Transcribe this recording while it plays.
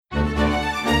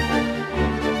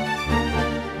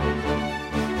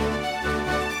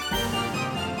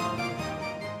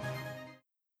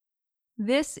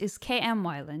This is KM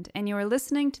Wyland, and you are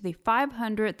listening to the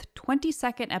 500th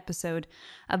 22nd episode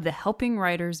of the Helping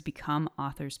Writers Become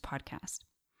Authors podcast.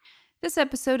 This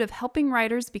episode of Helping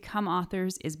Writers Become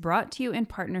Authors is brought to you in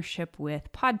partnership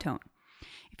with Podtone.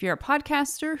 If you're a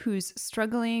podcaster who's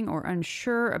struggling or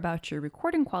unsure about your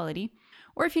recording quality,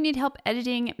 or if you need help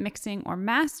editing, mixing, or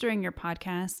mastering your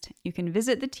podcast, you can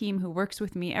visit the team who works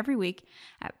with me every week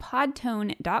at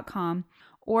podtone.com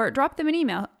or drop them an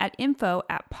email at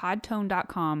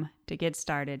info@podtone.com to get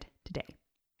started today.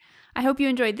 I hope you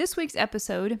enjoyed this week's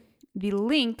episode, the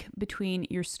link between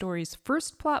your story's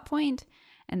first plot point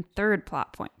and third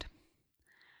plot point.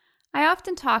 I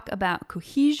often talk about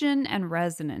cohesion and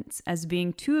resonance as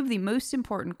being two of the most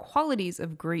important qualities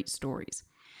of great stories.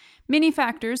 Many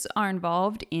factors are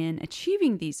involved in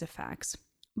achieving these effects,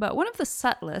 but one of the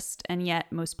subtlest and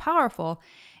yet most powerful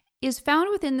is found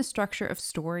within the structure of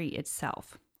story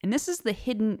itself. And this is the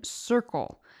hidden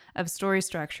circle of story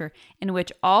structure in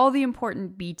which all the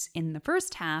important beats in the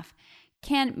first half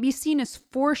can be seen as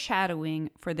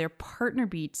foreshadowing for their partner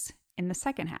beats in the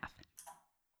second half.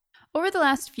 Over the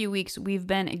last few weeks, we've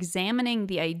been examining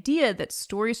the idea that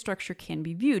story structure can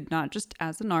be viewed not just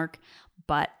as an arc,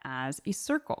 but as a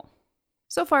circle.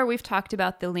 So far, we've talked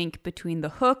about the link between the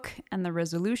hook and the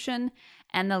resolution,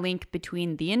 and the link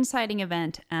between the inciting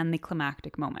event and the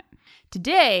climactic moment.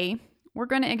 Today, we're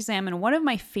going to examine one of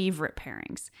my favorite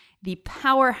pairings, the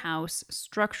powerhouse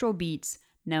structural beats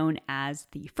known as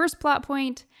the first plot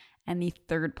point and the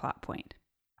third plot point.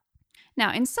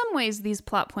 Now, in some ways, these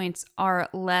plot points are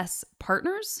less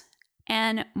partners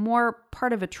and more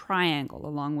part of a triangle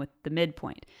along with the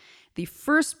midpoint. The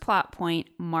first plot point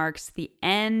marks the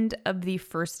end of the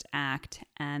first act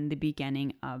and the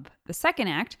beginning of the second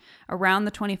act, around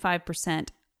the 25%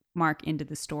 mark into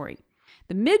the story.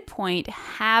 The midpoint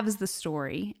halves the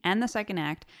story and the second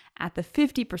act at the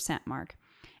 50% mark,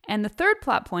 and the third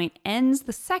plot point ends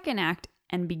the second act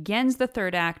and begins the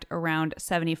third act around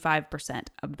 75%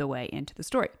 of the way into the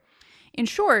story. In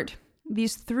short,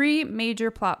 these three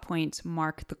major plot points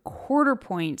mark the quarter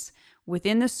points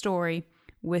within the story,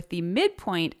 with the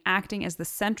midpoint acting as the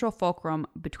central fulcrum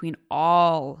between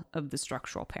all of the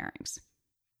structural pairings.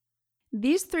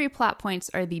 These three plot points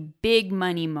are the big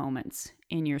money moments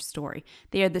in your story.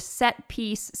 They are the set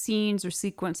piece scenes or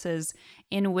sequences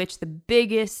in which the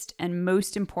biggest and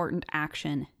most important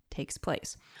action takes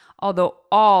place. Although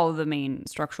all the main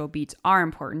structural beats are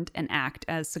important and act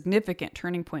as significant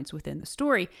turning points within the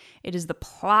story, it is the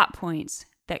plot points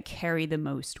that carry the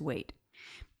most weight.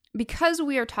 Because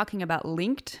we are talking about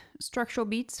linked structural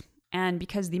beats, and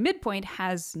because the midpoint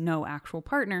has no actual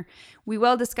partner, we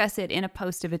will discuss it in a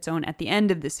post of its own at the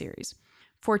end of the series.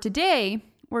 For today,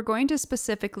 we're going to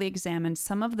specifically examine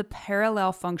some of the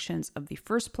parallel functions of the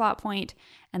first plot point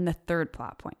and the third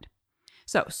plot point.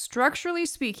 So, structurally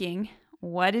speaking,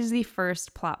 what is the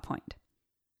first plot point?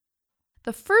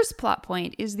 The first plot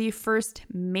point is the first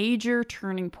major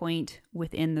turning point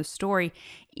within the story,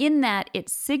 in that it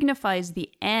signifies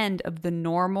the end of the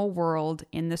normal world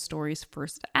in the story's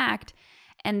first act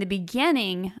and the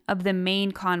beginning of the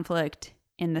main conflict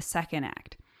in the second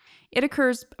act. It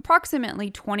occurs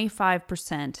approximately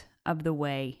 25% of the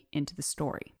way into the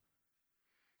story.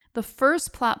 The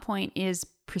first plot point is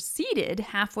preceded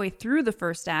halfway through the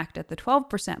first act at the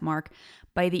 12% mark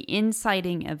by the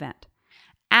inciting event.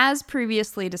 As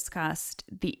previously discussed,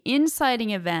 the inciting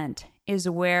event is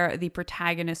where the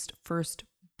protagonist first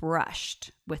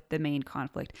brushed with the main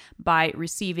conflict by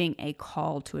receiving a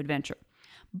call to adventure.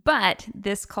 But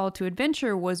this call to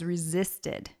adventure was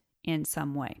resisted in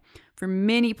some way. For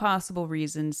many possible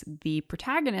reasons, the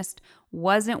protagonist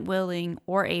wasn't willing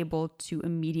or able to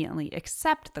immediately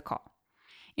accept the call.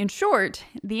 In short,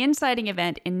 the inciting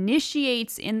event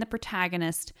initiates in the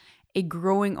protagonist a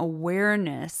growing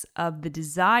awareness of the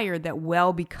desire that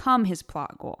will become his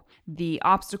plot goal, the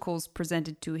obstacles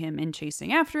presented to him in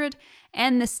chasing after it,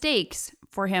 and the stakes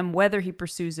for him whether he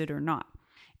pursues it or not.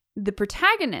 The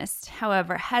protagonist,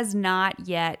 however, has not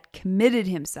yet committed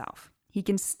himself. He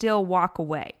can still walk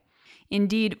away.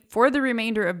 Indeed, for the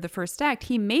remainder of the first act,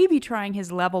 he may be trying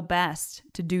his level best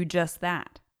to do just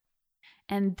that.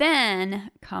 And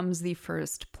then comes the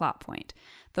first plot point.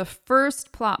 The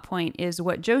first plot point is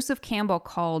what Joseph Campbell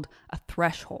called a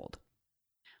threshold.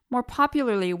 More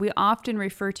popularly, we often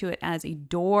refer to it as a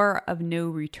door of no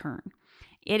return.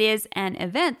 It is an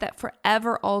event that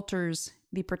forever alters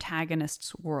the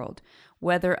protagonist's world.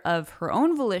 Whether of her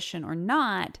own volition or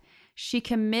not, she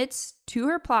commits to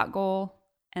her plot goal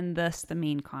and thus the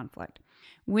main conflict.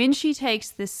 When she takes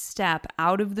this step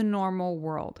out of the normal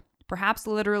world, perhaps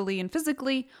literally and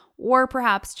physically, or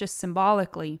perhaps just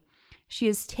symbolically, she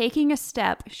is taking a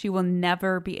step she will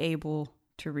never be able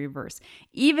to reverse.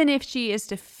 Even if she is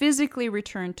to physically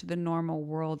return to the normal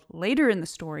world later in the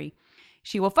story,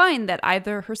 she will find that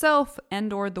either herself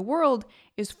and or the world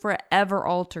is forever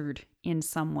altered in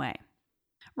some way.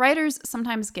 Writers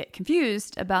sometimes get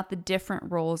confused about the different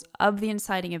roles of the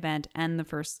inciting event and the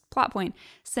first plot point,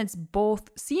 since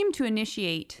both seem to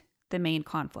initiate the main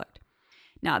conflict.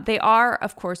 Now, they are,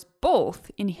 of course,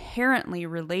 both inherently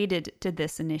related to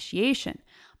this initiation,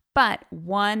 but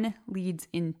one leads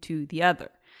into the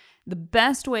other. The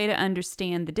best way to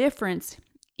understand the difference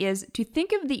is to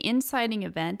think of the inciting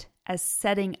event as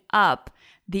setting up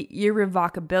the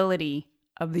irrevocability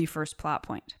of the first plot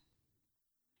point.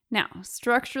 Now,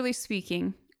 structurally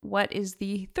speaking, what is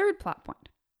the third plot point?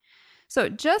 So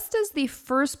just as the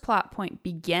first plot point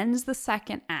begins the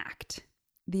second act,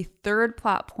 the third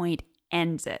plot point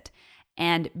ends it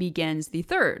and begins the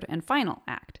third and final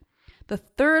act. The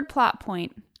third plot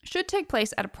point should take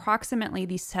place at approximately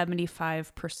the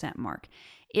 75% mark.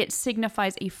 It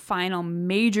signifies a final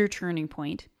major turning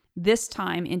point, this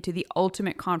time into the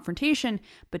ultimate confrontation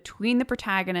between the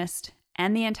protagonist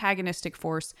and the antagonistic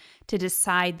force to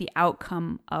decide the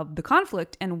outcome of the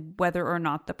conflict and whether or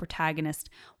not the protagonist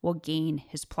will gain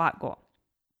his plot goal.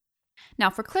 Now,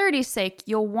 for clarity's sake,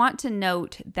 you'll want to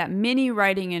note that many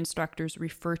writing instructors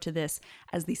refer to this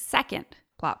as the second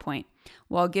plot point,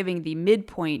 while giving the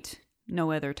midpoint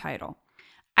no other title.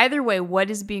 Either way, what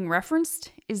is being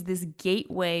referenced is this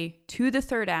gateway to the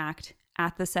third act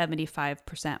at the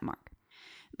 75% mark.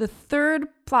 The third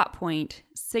plot point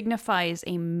signifies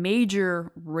a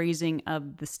major raising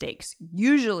of the stakes,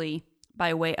 usually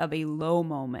by way of a low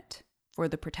moment for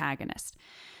the protagonist.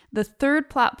 The third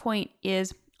plot point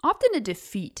is often a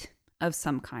defeat of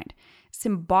some kind.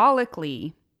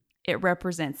 Symbolically, it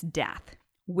represents death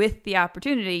with the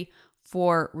opportunity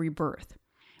for rebirth.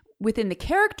 Within the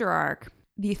character arc,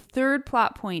 the third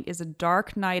plot point is a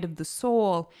dark night of the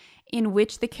soul in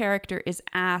which the character is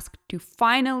asked to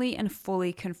finally and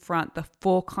fully confront the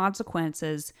full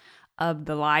consequences of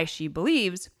the lie she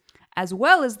believes, as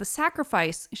well as the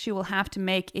sacrifice she will have to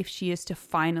make if she is to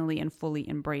finally and fully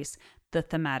embrace the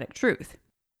thematic truth.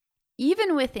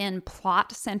 Even within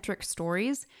plot-centric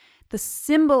stories, the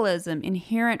symbolism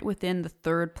inherent within the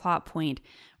third plot point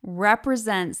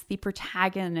represents the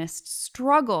protagonist's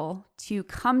struggle to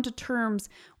come to terms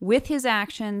with his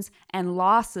actions and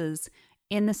losses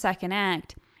in the second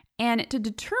act, and to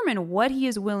determine what he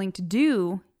is willing to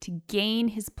do to gain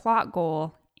his plot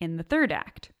goal in the third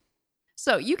act.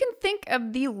 So you can think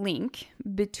of the link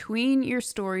between your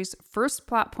story's first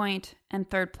plot point and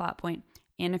third plot point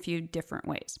in a few different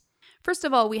ways. First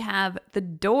of all, we have the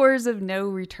doors of no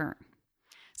return.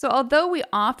 So although we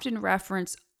often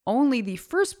reference only the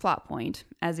first plot point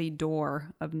as a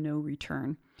door of no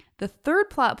return, the third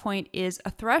plot point is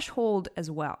a threshold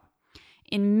as well.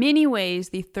 In many ways,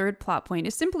 the third plot point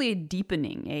is simply a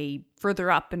deepening, a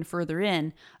further up and further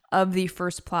in of the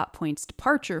first plot point's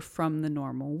departure from the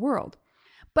normal world.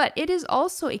 But it is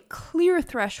also a clear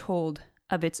threshold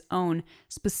of its own,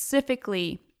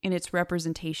 specifically in its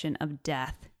representation of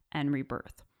death and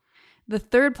rebirth. The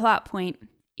third plot point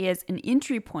is an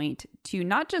entry point to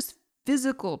not just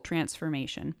physical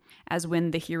transformation, as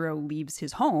when the hero leaves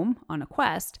his home on a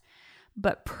quest,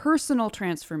 but personal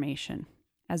transformation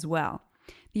as well.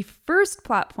 The first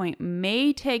plot point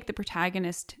may take the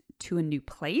protagonist to a new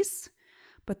place,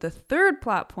 but the third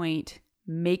plot point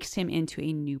makes him into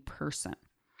a new person.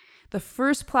 The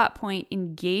first plot point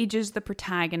engages the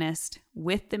protagonist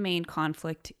with the main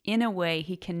conflict in a way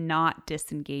he cannot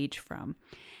disengage from.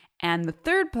 And the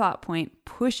third plot point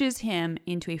pushes him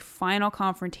into a final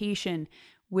confrontation,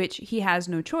 which he has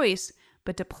no choice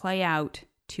but to play out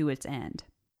to its end.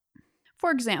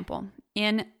 For example,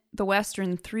 in the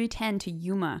Western 3:10 to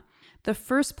Yuma, the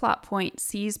first plot point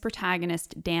sees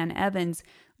protagonist Dan Evans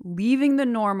leaving the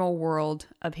normal world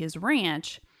of his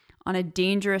ranch on a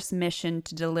dangerous mission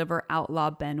to deliver outlaw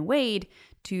Ben Wade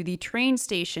to the train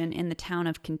station in the town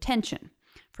of Contention,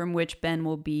 from which Ben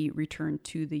will be returned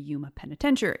to the Yuma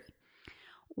Penitentiary.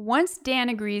 Once Dan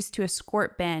agrees to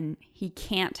escort Ben, he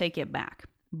can't take it back,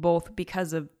 both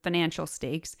because of financial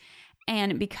stakes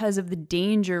and because of the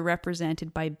danger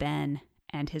represented by Ben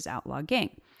and his outlaw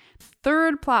gang.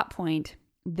 Third plot point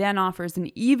then offers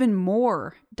an even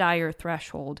more dire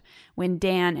threshold when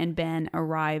Dan and Ben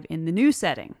arrive in the new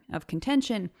setting of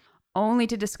Contention, only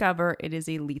to discover it is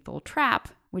a lethal trap,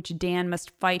 which Dan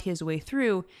must fight his way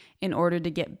through in order to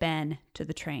get Ben to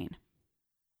the train.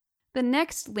 The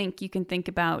next link you can think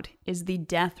about is the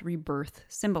death-rebirth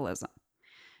symbolism.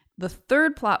 The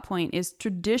third plot point is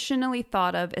traditionally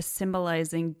thought of as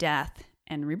symbolizing death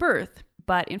and rebirth.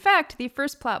 But in fact, the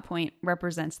first plot point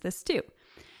represents this too.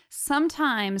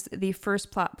 Sometimes the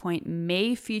first plot point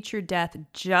may feature death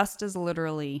just as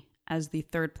literally as the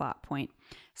third plot point,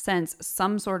 since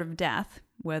some sort of death,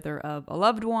 whether of a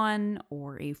loved one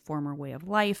or a former way of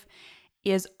life,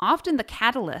 is often the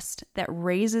catalyst that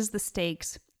raises the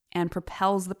stakes and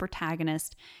propels the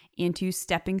protagonist into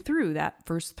stepping through that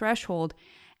first threshold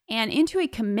and into a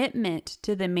commitment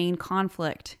to the main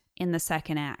conflict in the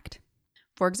second act.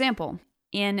 For example,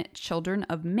 in Children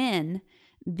of Men,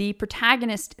 the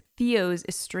protagonist Theo's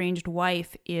estranged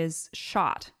wife is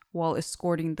shot while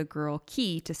escorting the girl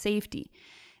Key to safety.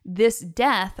 This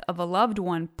death of a loved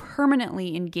one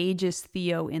permanently engages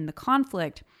Theo in the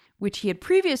conflict, which he had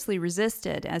previously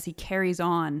resisted as he carries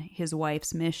on his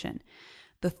wife's mission.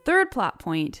 The third plot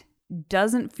point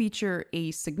doesn't feature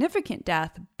a significant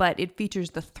death, but it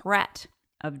features the threat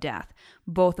of death,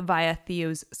 both via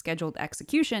Theo's scheduled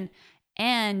execution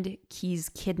and Key's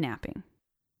kidnapping.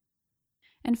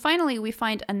 And finally, we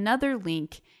find another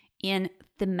link in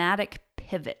thematic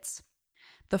pivots.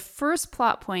 The first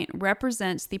plot point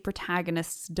represents the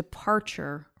protagonist's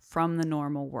departure from the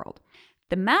normal world.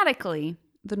 Thematically,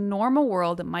 the normal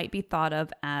world might be thought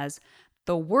of as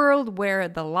the world where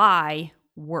the lie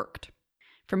worked.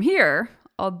 From here,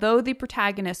 although the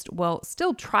protagonist will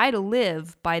still try to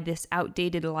live by this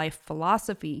outdated life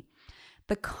philosophy,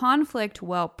 the conflict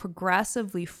will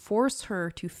progressively force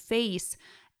her to face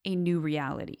a new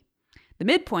reality. The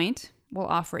midpoint will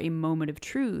offer a moment of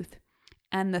truth,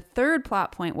 and the third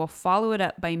plot point will follow it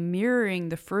up by mirroring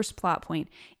the first plot point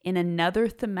in another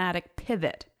thematic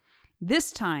pivot,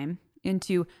 this time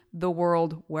into the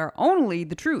world where only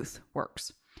the truth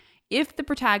works. If the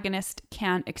protagonist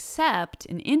can accept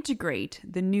and integrate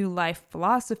the new life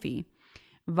philosophy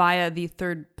via the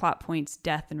third plot point's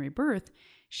death and rebirth,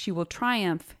 she will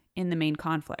triumph in the main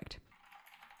conflict.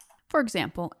 For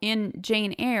example, in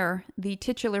Jane Eyre, the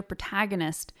titular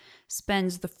protagonist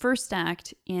spends the first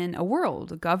act in a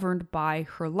world governed by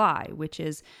her lie, which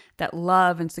is that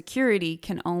love and security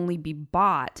can only be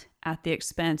bought at the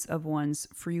expense of one's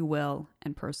free will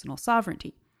and personal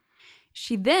sovereignty.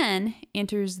 She then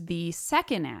enters the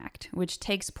second act, which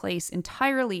takes place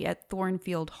entirely at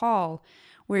Thornfield Hall,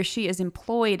 where she is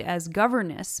employed as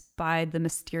governess by the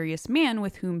mysterious man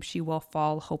with whom she will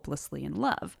fall hopelessly in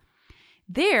love.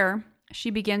 There, she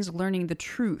begins learning the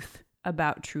truth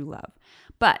about true love,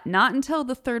 but not until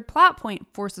the third plot point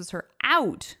forces her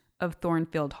out of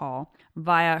Thornfield Hall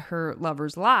via her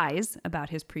lover's lies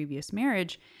about his previous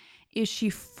marriage is she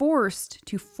forced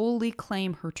to fully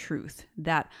claim her truth,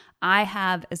 that I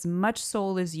have as much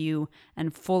soul as you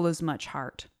and full as much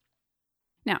heart.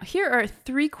 Now, here are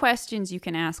 3 questions you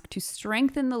can ask to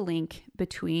strengthen the link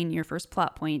between your first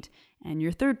plot point and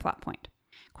your third plot point.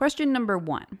 Question number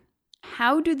 1.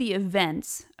 How do the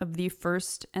events of the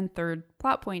first and third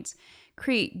plot points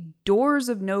create doors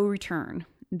of no return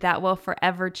that will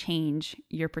forever change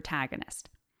your protagonist?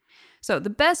 So the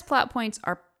best plot points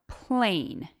are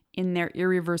plain in their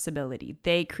irreversibility.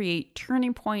 They create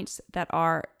turning points that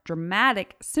are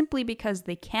dramatic simply because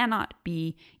they cannot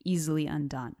be easily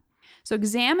undone. So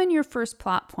examine your first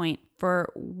plot point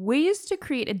for ways to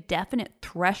create a definite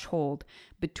threshold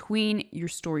between your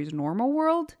story's normal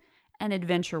world and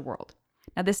adventure world.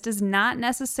 Now, this does not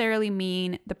necessarily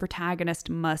mean the protagonist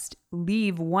must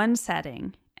leave one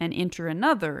setting and enter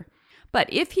another, but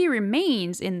if he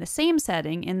remains in the same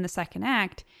setting in the second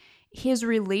act, his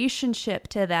relationship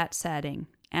to that setting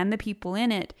and the people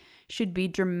in it should be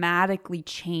dramatically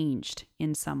changed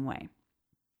in some way.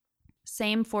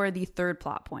 Same for the third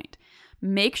plot point.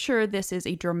 Make sure this is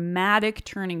a dramatic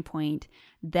turning point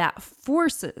that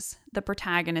forces the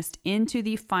protagonist into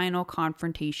the final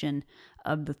confrontation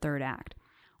of the third act.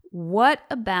 What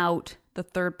about the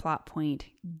third plot point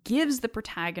gives the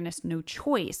protagonist no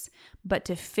choice but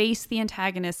to face the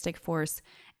antagonistic force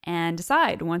and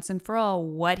decide once and for all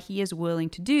what he is willing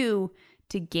to do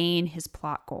to gain his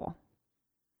plot goal?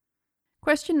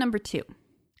 Question number 2.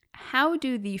 How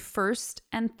do the first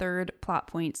and third plot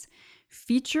points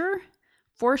feature,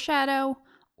 foreshadow,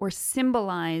 or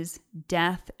symbolize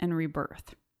death and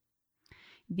rebirth?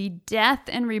 The death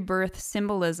and rebirth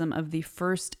symbolism of the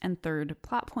first and third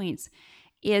plot points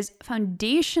is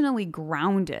foundationally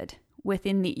grounded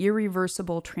within the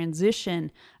irreversible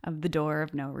transition of the door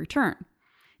of no return.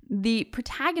 The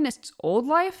protagonist's old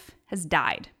life has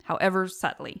died, however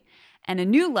subtly, and a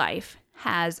new life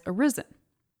has arisen.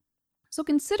 So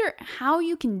consider how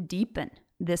you can deepen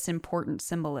this important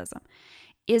symbolism.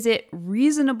 Is it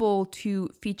reasonable to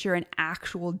feature an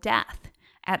actual death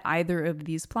at either of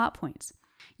these plot points?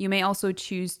 You may also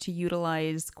choose to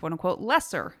utilize quote unquote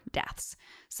lesser deaths,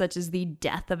 such as the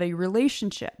death of a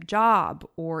relationship, job,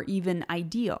 or even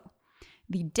ideal.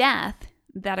 The death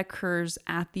that occurs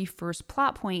at the first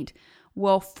plot point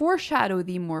will foreshadow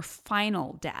the more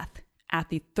final death at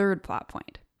the third plot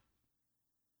point.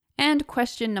 And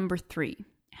question number 3.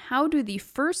 How do the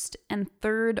first and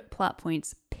third plot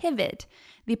points pivot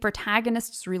the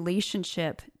protagonist's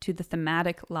relationship to the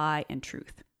thematic lie and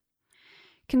truth?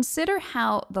 Consider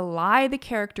how the lie the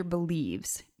character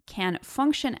believes can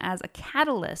function as a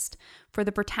catalyst for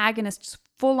the protagonist's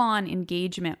full-on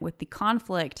engagement with the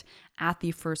conflict at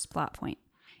the first plot point.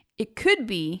 It could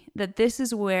be that this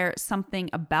is where something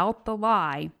about the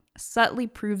lie subtly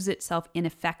proves itself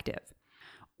ineffective.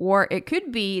 Or it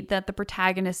could be that the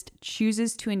protagonist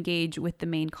chooses to engage with the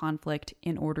main conflict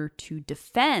in order to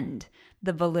defend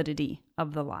the validity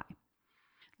of the lie.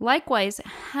 Likewise,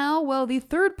 how will the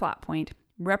third plot point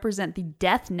represent the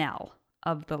death knell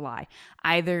of the lie,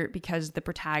 either because the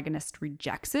protagonist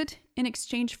rejects it in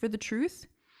exchange for the truth,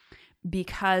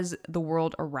 because the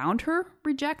world around her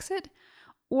rejects it,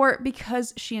 or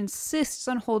because she insists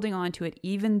on holding on to it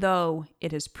even though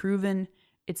it has proven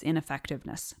its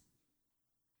ineffectiveness.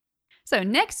 So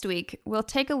next week, we'll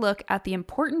take a look at the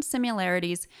important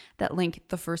similarities that link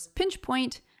the first pinch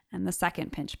point and the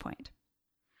second pinch point.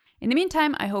 In the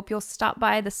meantime, I hope you'll stop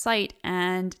by the site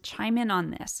and chime in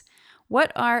on this.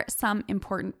 What are some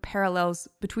important parallels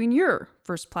between your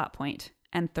first plot point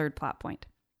and third plot point?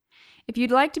 If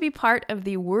you'd like to be part of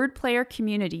the word player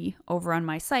community over on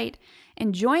my site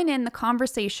and join in the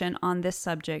conversation on this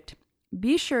subject,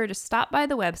 be sure to stop by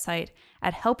the website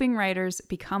at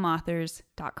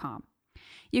helpingwritersbecomeauthors.com.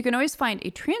 You can always find a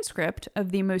transcript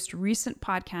of the most recent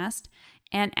podcast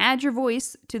and add your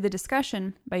voice to the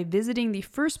discussion by visiting the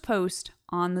first post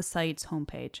on the site's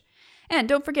homepage. And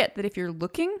don't forget that if you're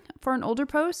looking for an older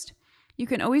post, you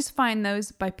can always find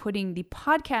those by putting the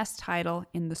podcast title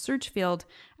in the search field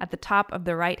at the top of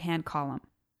the right-hand column.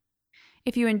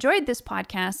 If you enjoyed this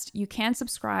podcast, you can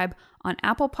subscribe on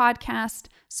Apple Podcast,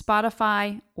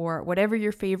 Spotify, or whatever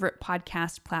your favorite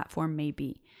podcast platform may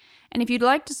be. And if you'd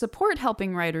like to support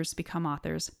helping writers become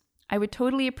authors, I would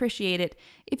totally appreciate it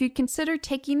if you'd consider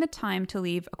taking the time to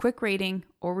leave a quick rating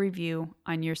or review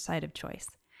on your site of choice.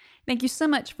 Thank you so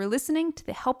much for listening to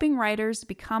the Helping Writers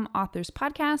Become Authors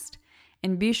podcast,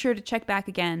 and be sure to check back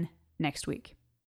again next week.